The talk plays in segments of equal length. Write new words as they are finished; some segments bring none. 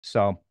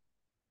So,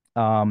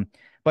 um,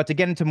 but to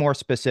get into more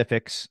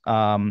specifics,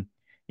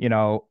 you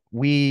know,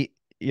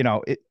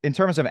 in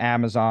terms of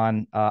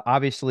Amazon,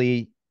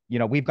 obviously,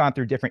 we've gone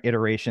through different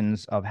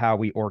iterations of how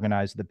we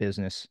organize the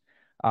business.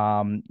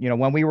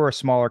 When we were a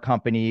smaller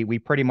company, we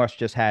pretty much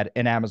just had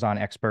an Amazon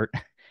expert,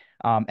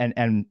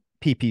 and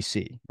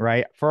PPC,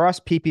 right? For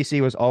us,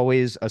 PPC was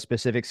always a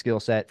specific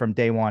skill set from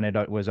day one.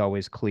 It was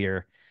always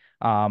clear.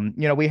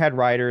 We had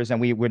writers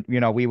and we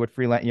would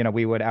freelance,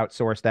 we would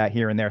outsource that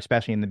here and there,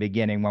 especially in the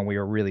beginning when we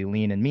were really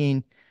lean and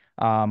mean.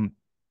 Um,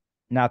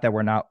 Not that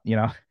we're not,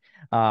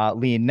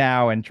 lean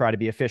now and try to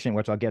be efficient,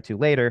 which I'll get to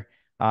later.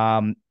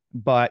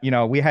 But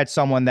we had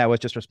someone that was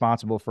just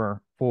responsible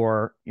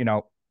for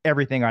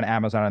everything on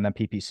Amazon and then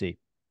PPC.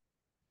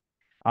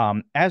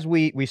 As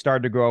we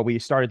started to grow, we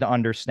started to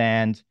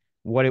understand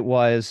what it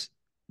was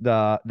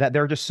that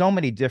there are just so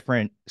many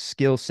different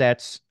skill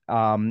sets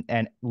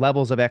and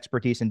levels of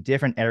expertise in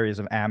different areas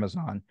of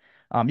Amazon.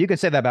 You can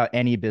say that about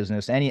any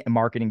business, any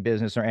marketing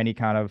business, or any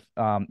kind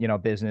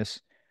of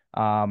business.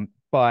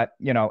 But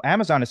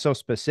Amazon is so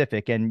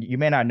specific, and you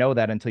may not know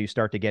that until you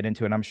start to get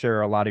into it. I'm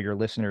sure a lot of your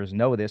listeners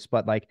know this,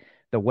 but like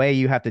the way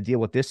you have to deal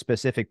with this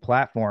specific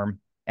platform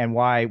and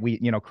why we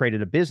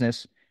created a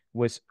business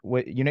was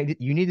what you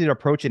needed to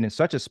approach it in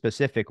such a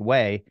specific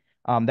way,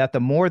 that the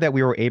more that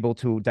we were able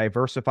to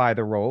diversify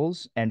the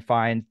roles and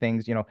find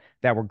things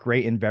that were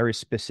great in very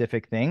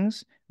specific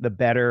things, the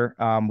better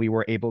we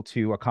were able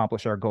to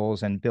accomplish our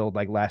goals and build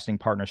like lasting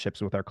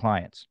partnerships with our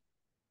clients.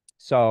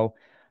 So,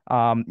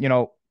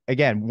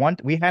 again, one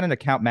we had an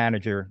account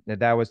manager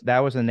that was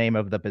the name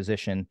of the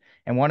position,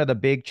 and one of the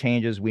big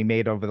changes we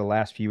made over the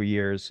last few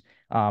years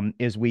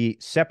is we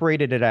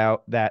separated it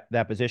out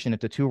that position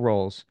into two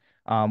roles.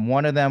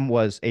 One of them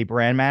was a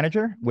brand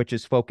manager, which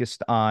is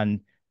focused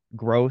on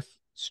growth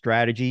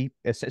strategy,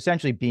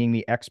 essentially being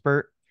the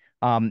expert,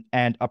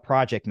 and a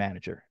project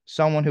manager,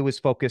 someone who is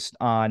focused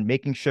on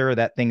making sure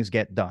that things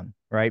get done,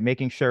 right?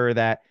 Making sure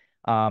that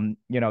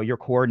you're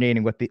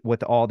coordinating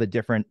with all the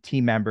different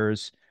team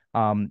members.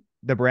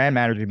 The brand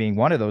manager being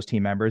one of those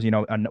team members,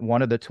 and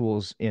one of the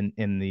tools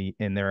in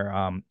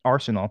their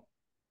arsenal.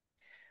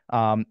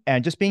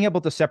 And just being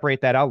able to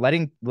separate that out,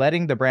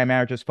 letting the brand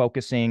managers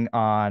focusing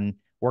on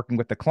working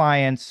with the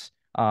clients,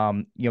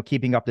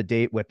 keeping up to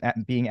date with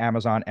being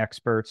Amazon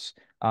experts,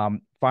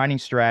 finding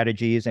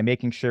strategies and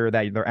making sure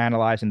that they're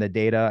analyzing the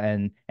data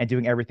and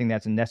doing everything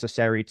that's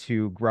necessary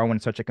to grow in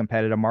such a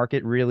competitive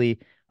market really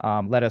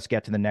let us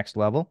get to the next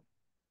level.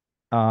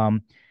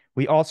 Um,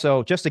 we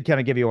also, just to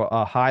kind of give you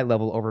a high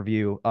level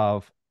overview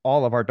of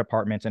all of our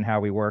departments and how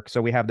we work.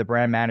 So we have the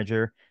brand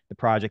manager, the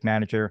project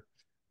manager,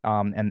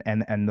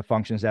 and the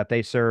functions that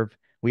they serve.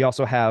 We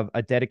also have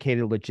a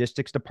dedicated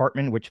logistics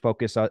department, which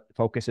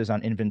focuses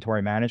on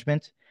inventory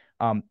management.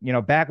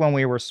 Back when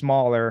we were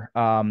smaller,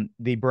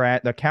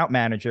 the account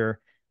manager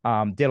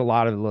did a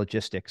lot of the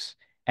logistics.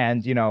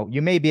 And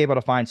you may be able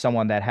to find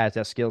someone that has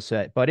that skill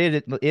set, but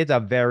it's a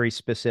very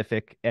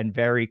specific and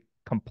very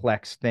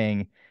complex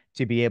thing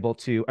to be able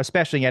to,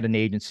 especially at an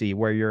agency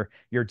where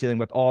you're dealing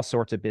with all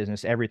sorts of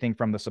business, everything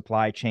from the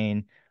supply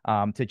chain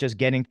to just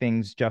getting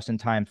things just in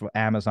time for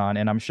Amazon.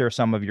 And I'm sure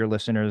some of your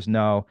listeners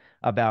know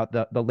about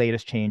the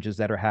latest changes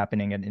that are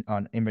happening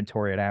on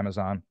inventory at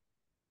Amazon.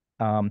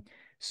 Um,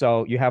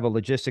 so you have a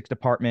logistics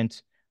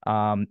department.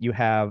 You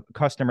have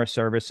customer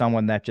service,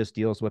 someone that just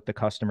deals with the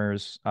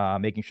customers,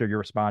 making sure you're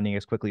responding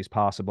as quickly as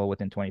possible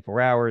within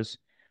 24 hours.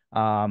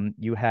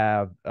 You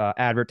have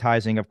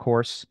advertising, of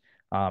course.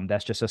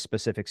 That's just a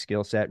specific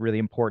skill set. Really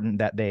important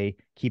that they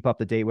keep up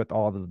to date with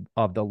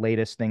of the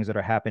latest things that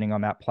are happening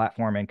on that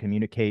platform and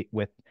communicate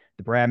with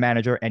the brand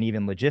manager and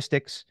even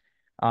logistics,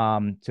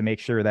 to make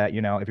sure that,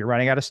 if you're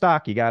running out of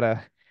stock, you got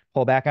to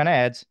pull back on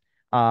ads.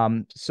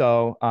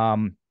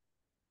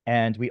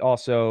 And we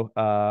also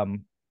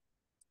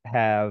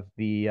have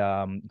the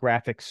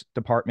graphics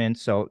department.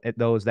 So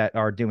those that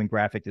are doing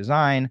graphic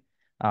design,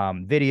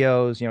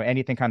 videos,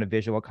 anything kind of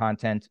visual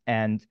content,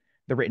 and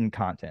the written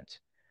content.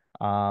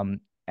 And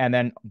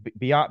then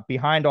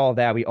behind all of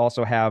that, we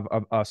also have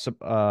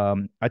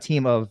a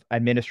team of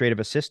administrative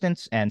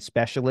assistants and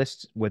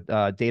specialists with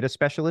data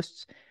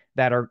specialists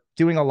that are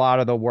doing a lot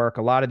of the work,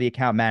 a lot of the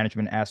account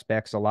management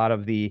aspects, a lot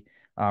of the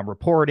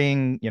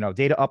reporting,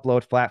 data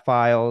upload, flat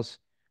files,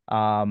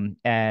 and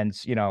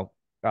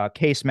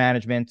case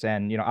management,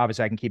 and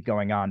obviously I can keep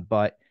going on,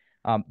 but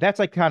that's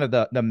like kind of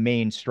the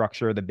main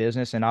structure of the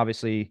business. And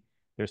obviously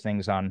there's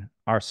things on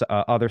our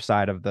other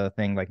side of the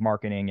thing like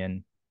marketing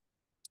and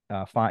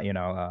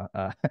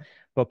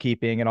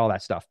bookkeeping and all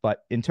that stuff.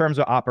 But in terms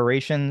of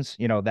operations,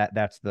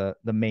 that's the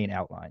main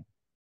outline.